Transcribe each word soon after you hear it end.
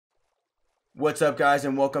What's up, guys,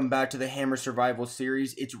 and welcome back to the Hammer Survival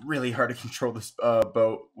series. It's really hard to control this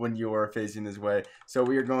boat when you are facing this way. So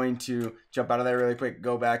we are going to jump out of there really quick,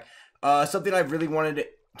 go back. Something I've really wanted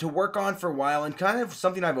to work on for a while, and kind of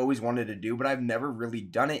something I've always wanted to do, but I've never really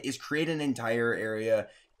done it, is create an entire area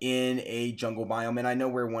in a jungle biome. And I know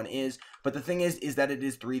where one is, but the thing is that it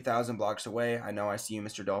is 3,000 blocks away. I know I see you,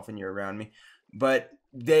 Mr. Dolphin, you're around me. But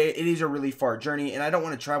it is a really far journey, and I don't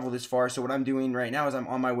want to travel this far. So what I'm doing right now is I'm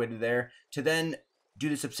on my way to there to then do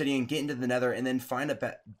this obsidian, get into the nether, and then find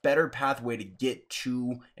a better pathway to get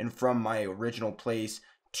to and from my original place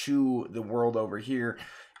to the world over here,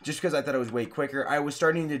 just because I thought it was way quicker. I was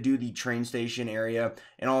starting to do the train station area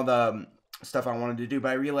and all the stuff I wanted to do,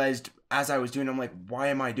 but I realized as I was doing, I'm like, why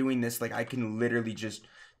am I doing this? Like, I can literally just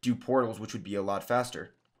do portals, which would be a lot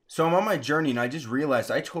faster. So I'm on my journey, and I just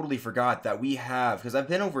realized I totally forgot that we have, because I've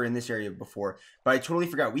been over in this area before, but I totally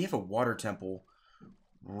forgot we have a water temple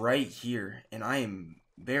right here, and I am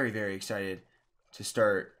very, very excited to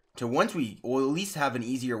start, to once we, or at least have an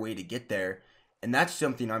easier way to get there, and that's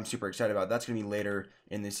something I'm super excited about. That's going to be later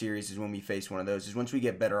in this series, is when we face one of those, is once we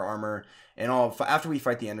get better armor, and all, after we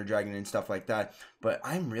fight the Ender Dragon and stuff like that. But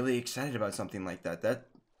I'm really excited about something like that.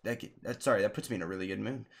 Sorry, that puts me in a really good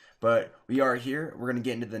mood. But we are here. We're gonna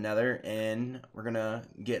get into the nether, and we're gonna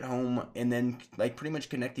get home, and then like pretty much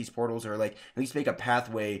connect these portals, or like at least make a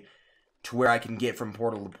pathway to where I can get from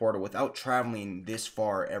portal to portal without traveling this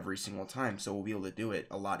far every single time. So we'll be able to do it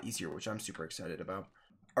a lot easier, which I'm super excited about.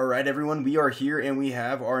 Alright, everyone, we are here, and we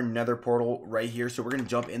have our nether portal right here. So we're gonna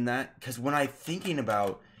jump in that, because what I'm thinking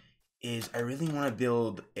about is I really want to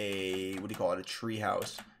build a, what do you call it, a tree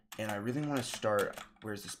house. And I really want to start,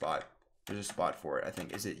 where's the spot? There's a spot for it, I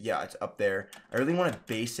think. Is it? Yeah, it's up there. I really want to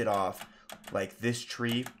base it off like this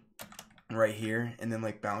tree right here, and then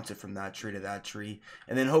like bounce it from that tree to that tree.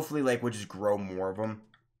 And then hopefully like we'll just grow more of them.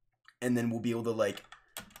 And then we'll be able to like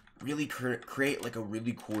really create like a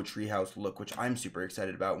really cool treehouse look, which I'm super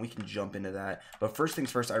excited about, and we can jump into that. But first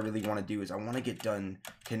things first, I really want to do is I want to get done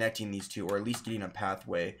connecting these two, or at least getting a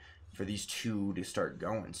pathway for these two to start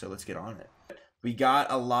going. So let's get on it. We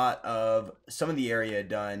got a lot of some of the area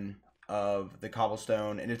done of the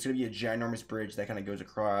cobblestone, and it's going to be a ginormous bridge that kind of goes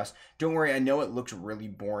across. Don't worry, I know it looks really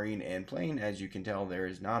boring and plain. As you can tell, there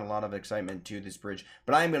is not a lot of excitement to this bridge,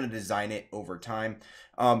 but I'm going to design it over time.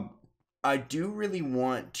 I do really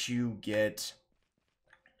want to get,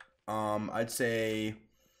 I'd say,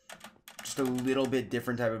 just a little bit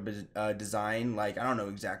different type of design. Like, I don't know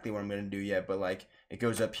exactly what I'm going to do yet, but like it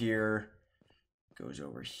goes up here, goes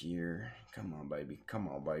over here. Come on, baby. Come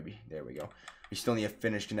on, baby. There we go. We still need to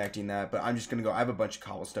finish connecting that, but I'm just going to go. I have a bunch of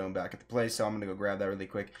cobblestone back at the place, so I'm going to go grab that really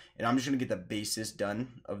quick. And I'm just going to get the basis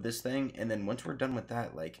done of this thing. And then once we're done with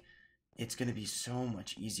that, like, it's going to be so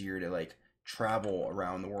much easier to, like, travel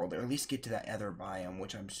around the world, or at least get to that other biome,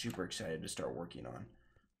 which I'm super excited to start working on.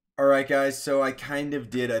 Alright, guys, so I kind of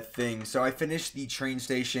did a thing. So I finished the train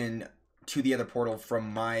station to the other portal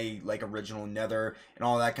from my like original nether, and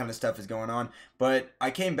all that kind of stuff is going on, but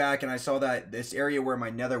I came back and I saw that this area where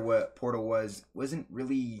my nether portal wasn't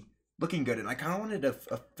really looking good, and I kind of wanted to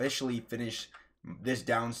officially finish this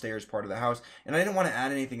downstairs part of the house, and I didn't want to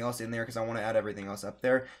add anything else in there because I want to add everything else up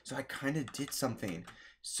there. So I kind of did something.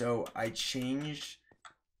 So I changed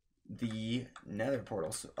the nether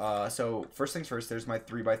portals. So first things first, there's my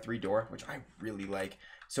 3x3 door, which I really like.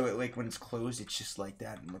 So it, like, when it's closed, it's just like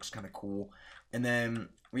that and looks kind of cool. And then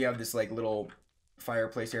we have this like little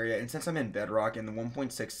fireplace area, and since I'm in bedrock, and the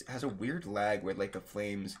 1.6 has a weird lag where like the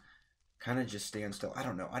flames kind of just stand still. I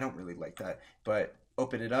don't know, I don't really like that. But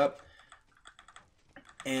open it up,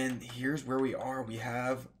 and here's where we are. We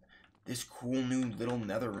have this cool new little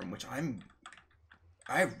nether room, which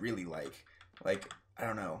I really like. Like, I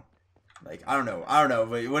don't know. Like, I don't know,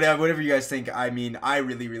 but whatever you guys think. I mean, I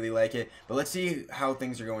really, really like it. But let's see how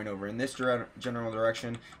things are going over in this general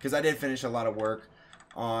direction, because I did finish a lot of work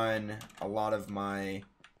on a lot of my,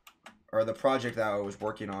 or the project that I was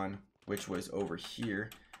working on, which was over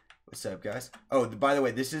here. What's up, guys? Oh, by the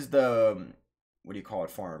way, this is the, what do you call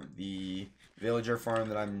it, farm? The villager farm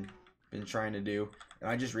that I'm been trying to do. And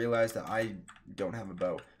I just realized that I don't have a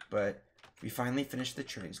bow. But we finally finished the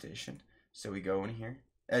train station. So we go in here.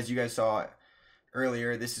 As you guys saw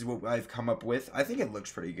earlier, this is what I've come up with. I think it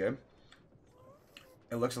looks pretty good.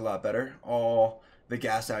 It looks a lot better. All the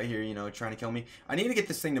gas out here, you know, trying to kill me. I need to get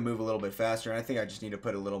this thing to move a little bit faster, and I think I just need to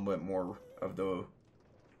put a little bit more of the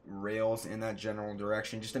rails in that general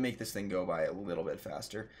direction just to make this thing go by a little bit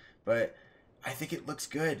faster. But I think it looks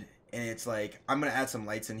good, and it's like, I'm going to add some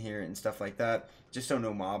lights in here and stuff like that, just so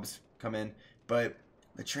no mobs come in. But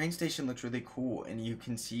the train station looks really cool, and you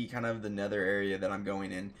can see kind of the nether area that I'm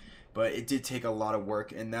going in. but it did take a lot of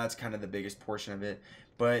work, and that's kind of the biggest portion of it.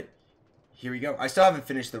 But here we go. I still haven't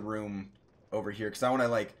finished the room over here because I want to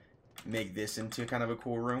like make this into kind of a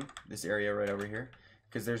cool room, this area right over here,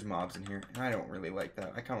 because there's mobs in here, and I don't really like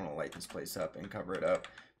that. I kind of want to light this place up and cover it up,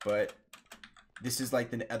 but this is like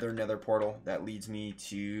the other nether portal that leads me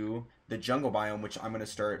to the jungle biome, which I'm going to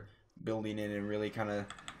start building in and really kind of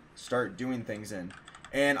start doing things in.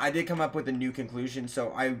 And I did come up with a new conclusion.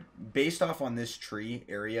 So I based off on this tree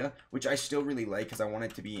area, which I still really like because I want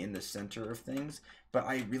it to be in the center of things. But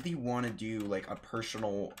I really want to do like a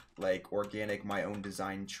personal, like organic, my own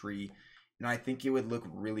design tree. And I think it would look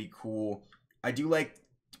really cool. I do like,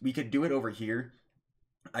 we could do it over here.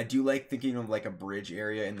 I do like thinking of like a bridge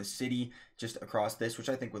area in the city just across this, which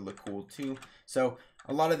I think would look cool too. So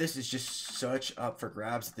a lot of this is just such up for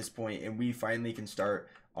grabs at this point, and we finally can start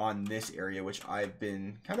on this area, which I've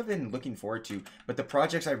been kind of looking forward to. But the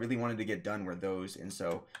projects I really wanted to get done were those, and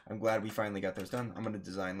so I'm glad we finally got those done. I'm going to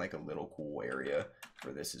design like a little cool area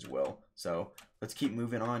for this as well. So let's keep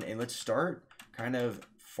moving on, and let's start kind of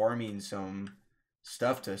farming some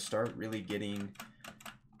stuff to start really getting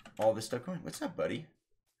all this stuff going. What's up, buddy?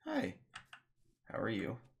 Hi. How are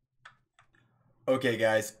you? Okay,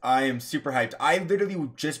 guys, I am super hyped. I literally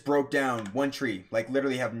just broke down one tree, like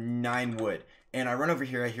literally have 9 wood. And I run over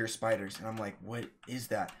here, I hear spiders, and I'm like, what is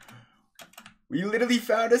that? We literally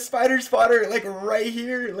found a spider spotter, like right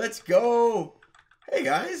here. Let's go. Hey,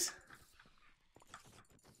 guys.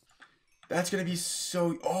 That's going to be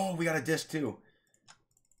so... Oh, we got a disc, too.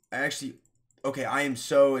 Okay, I am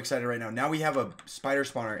so excited right now. Now we have a spider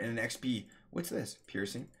spawner and an XP. What's this?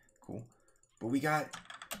 Piercing. Cool. But we got...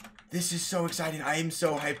 This is so exciting. I am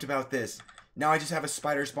so hyped about this. Now I just have a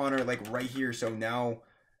spider spawner, like, right here. So now...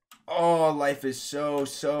 Oh, life is so,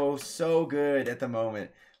 so good at the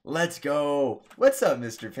moment. Let's go. What's up,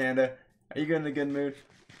 Mr. Panda? Are you in a good mood?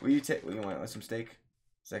 Will you want some steak?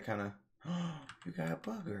 Is that kind of... Oh, you got a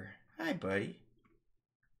bugger. Hi, buddy.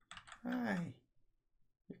 Hi.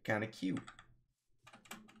 You're kind of cute.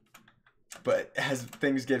 But as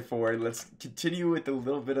things get forward, let's continue with a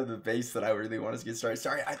little bit of the base that I really want us to get started.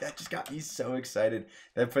 Sorry, that just got me so excited.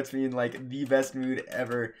 That puts me in like the best mood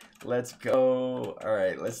ever. Let's go. All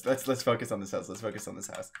right, let's focus on this house. Let's focus on this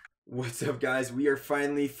house. What's up, guys? We are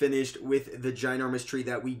finally finished with the ginormous tree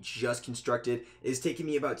that we just constructed. It's taken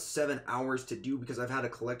me about 7 hours to do because I've had to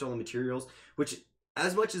collect all the materials, which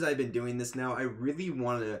as much as I've been doing this now, I really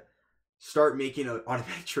want to start making an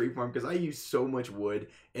automatic tree farm because I use so much wood,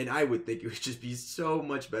 and I would think it would just be so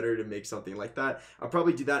much better to make something like that. I'll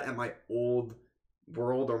probably do that at my old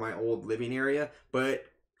world or my old living area, but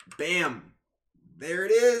bam, there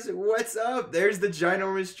it is. What's up? There's the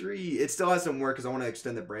ginormous tree. It still has some work because I want to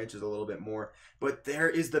extend the branches a little bit more, but there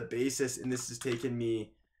is the basis, and this has taken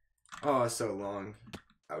me so long.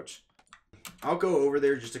 Ouch. I'll go over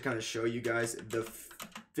there just to kind of show you guys the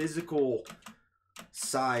physical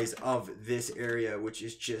size of this area, which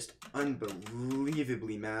is just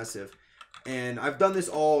unbelievably massive. And I've done this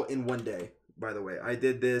all in one day, by the way. I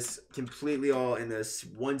did this completely all in this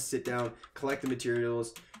one sit down, collect the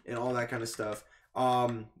materials and all that kind of stuff.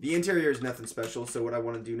 The interior is nothing special, so what I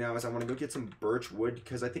want to do now is I want to go get some birch wood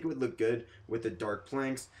because I think it would look good with the dark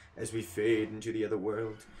planks as we fade into the other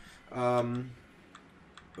world. I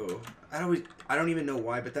don't even know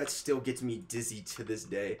why, but that still gets me dizzy to this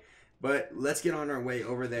day. But let's get on our way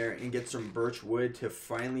over there and get some birch wood to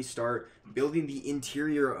finally start building the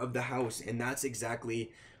interior of the house. And that's exactly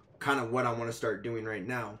kind of what I want to start doing right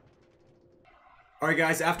now. Alright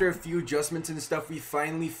guys, after a few adjustments and stuff, we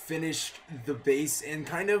finally finished the base and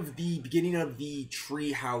kind of the beginning of the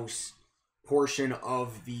tree house portion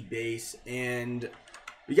of the base. And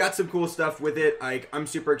we got some cool stuff with it. I'm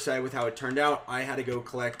super excited with how it turned out. I had to go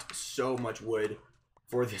collect so much wood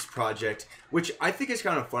for this project, which I think is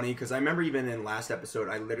kind of funny because I remember even in last episode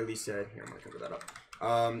I literally said, here, I'm gonna cover that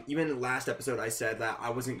up. Even in last episode I said that I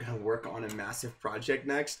wasn't gonna work on a massive project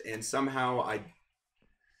next, and somehow I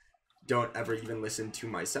don't ever even listen to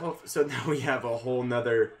myself. So now we have a whole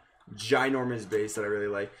nother ginormous base that I really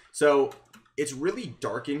like. So it's really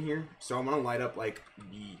dark in here, so I want to light up like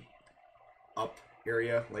the up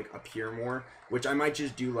area, like up here more, which I might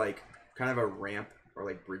just do like kind of a ramp or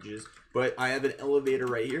like bridges. But I have an elevator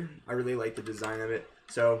right here. I really like the design of it.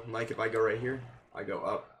 So like if I go right here, I go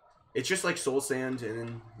up. It's just like soul sand, and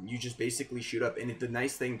then you just basically shoot up. And the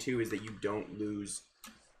nice thing too is that you don't lose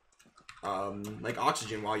like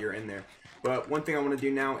oxygen while you're in there. But one thing I want to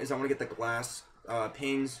do now is I want to get the glass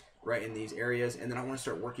panes right in these areas, and then I want to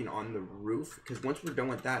start working on the roof, because once we're done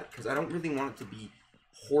with that, because I don't really want it to be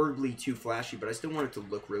horribly too flashy, but I still want it to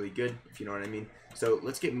look really good, if you know what I mean. So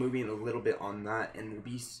let's get moving a little bit on that, and we'll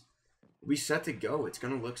be we set to go. It's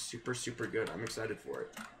gonna look super, super good. I'm excited for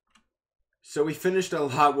it. So we finished a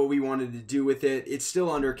lot what we wanted to do with it. It's still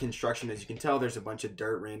under construction. As you can tell, there's a bunch of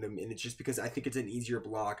dirt random, and it's just because I think it's an easier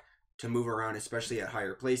block to move around, especially at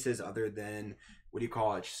higher places, other than, what do you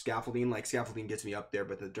call it, scaffolding. Like, scaffolding gets me up there,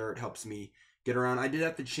 but the dirt helps me get around. I did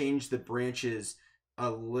have to change the branches a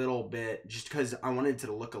little bit just because I wanted it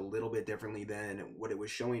to look a little bit differently than what it was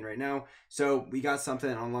showing right now. So we got something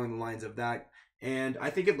along the lines of that. And I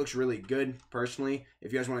think it looks really good, personally.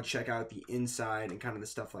 If you guys want to check out the inside and kind of the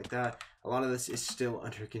stuff like that, a lot of this is still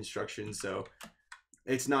under construction, so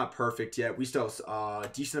it's not perfect yet. We still have a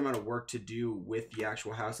decent amount of work to do with the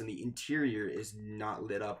actual house, and the interior is not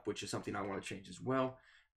lit up, which is something I want to change as well.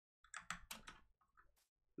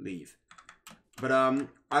 Leave. But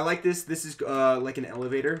I like this. This is like an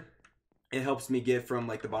elevator. It helps me get from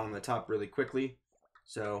like the bottom to the top really quickly.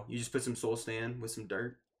 So you just put some soul sand with some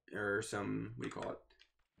dirt. Or some, what do you call it?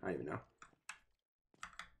 I don't even know.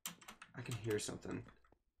 I can hear something.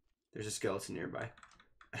 There's a skeleton nearby.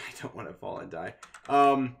 I don't want to fall and die.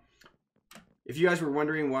 If you guys were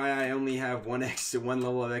wondering why I only have one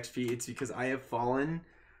level of XP, it's because I have fallen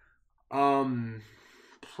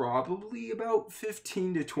probably about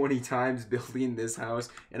 15 to 20 times building this house,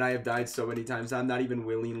 and I have died so many times. I'm not even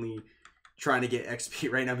willingly trying to get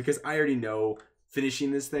XP right now because I already know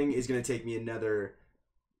finishing this thing is going to take me another...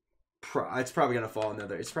 It's probably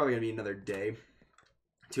gonna be another day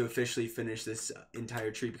to officially finish this entire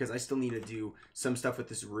tree, because I still need to do some stuff with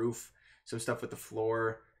this roof, some stuff with the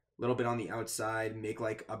floor, a little bit on the outside, make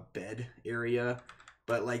like a bed area.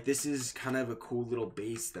 But like, this is kind of a cool little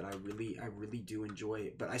base that I really do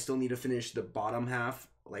enjoy. But I still need to finish the bottom half,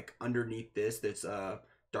 like underneath this, that's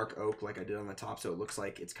dark oak, like I did on the top, so it looks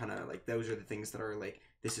like it's kind of like, those are the things that are like,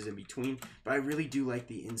 this is in between. But I really do like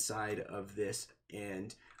the inside of this,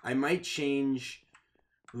 and I might change,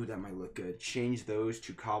 ooh, that might look good, change those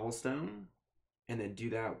to cobblestone, and then do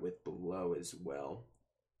that with below as well.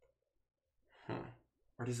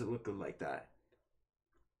 Or does it look good like that?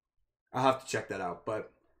 I'll have to check that out.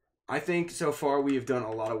 But I think so far we have done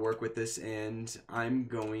a lot of work with this, and I'm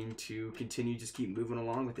going to continue, just keep moving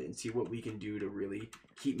along with it and see what we can do to really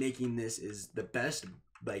keep making this is the best,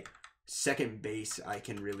 like, second base I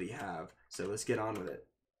can really have. So let's get on with it.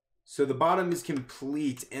 So the bottom is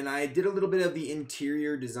complete, and I did a little bit of the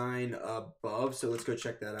interior design above, so let's go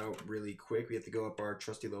check that out really quick. We have to go up our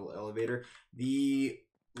trusty little elevator. The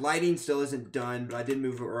lighting still isn't done, but I did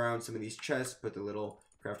move around some of these chests, put the little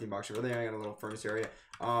crafting box over there. I got a little furnace area.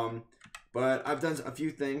 But I've done a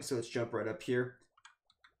few things, so let's jump right up here.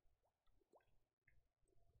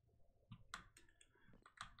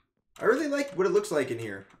 I really like what it looks like in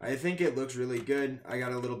here. I think it looks really good. I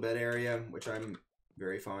got a little bed area, which I'm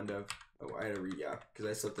very fond of. Oh, I had to yeah, because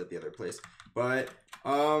I slept at the other place. But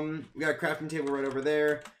we got a crafting table right over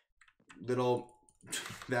there. Little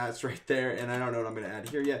that's right there, and I don't know what I'm gonna add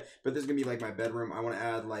here yet, but this is gonna be like my bedroom. I want to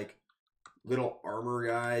add like little armor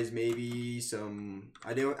guys, maybe some.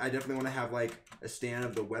 I definitely want to have like a stand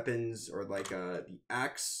of the weapons, or like the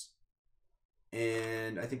axe,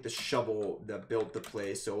 and I think the shovel that built the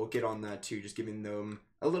place. So we'll get on that too, just giving them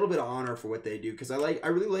a little bit of honor for what they do, because I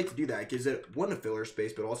really like to do that. It gives it a filler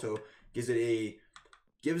space, but also gives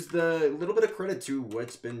the little bit of credit to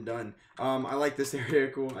what's been done. I like this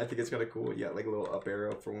area cool. I think it's kind of cool. Yeah, like a little up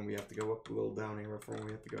arrow for when we have to go up, a little down arrow for when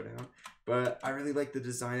we have to go down. But I really like the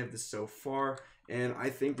design of this so far, and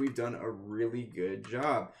I think we've done a really good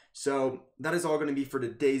job. So that is all going to be for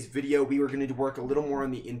today's video. We were going to work a little more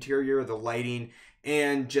on the interior, the lighting,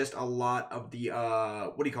 and just a lot of the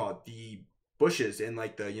what do you call it, the bushes, and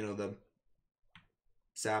like the, you know, the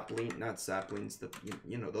sapling, not saplings, the,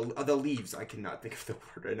 you know, the leaves. I cannot think of the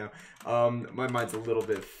word right now. My mind's a little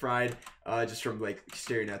bit fried just from like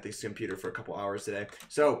staring at this computer for a couple hours today.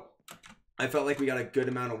 So I felt like we got a good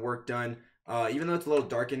amount of work done. Even though it's a little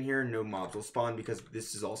dark in here, no mobs will spawn because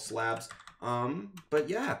this is all slabs. But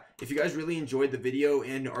yeah, if you guys really enjoyed the video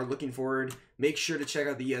and are looking forward, make sure to check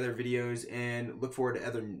out the other videos and look forward to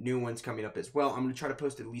other new ones coming up as well. I'm going to try to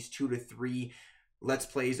post at least 2 to 3 Let's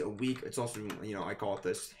Plays a week. It's also, you know, I call it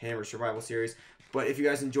this Hammer Survival Series. But if you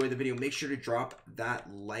guys enjoyed the video, make sure to drop that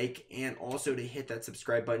like, and also to hit that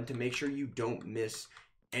subscribe button to make sure you don't miss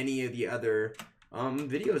any of the other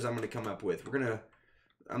videos I'm going to come up with.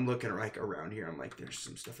 I'm looking like around here. I'm like, there's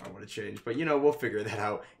some stuff I want to change. But, you know, we'll figure that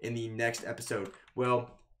out in the next episode.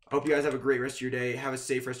 Well, I hope you guys have a great rest of your day. Have a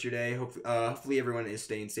safe rest of your day. Hopefully everyone is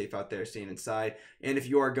staying safe out there, staying inside. And if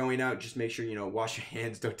you are going out, just make sure, you know, wash your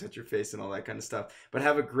hands, don't touch your face and all that kind of stuff. But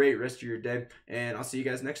have a great rest of your day, and I'll see you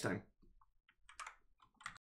guys next time.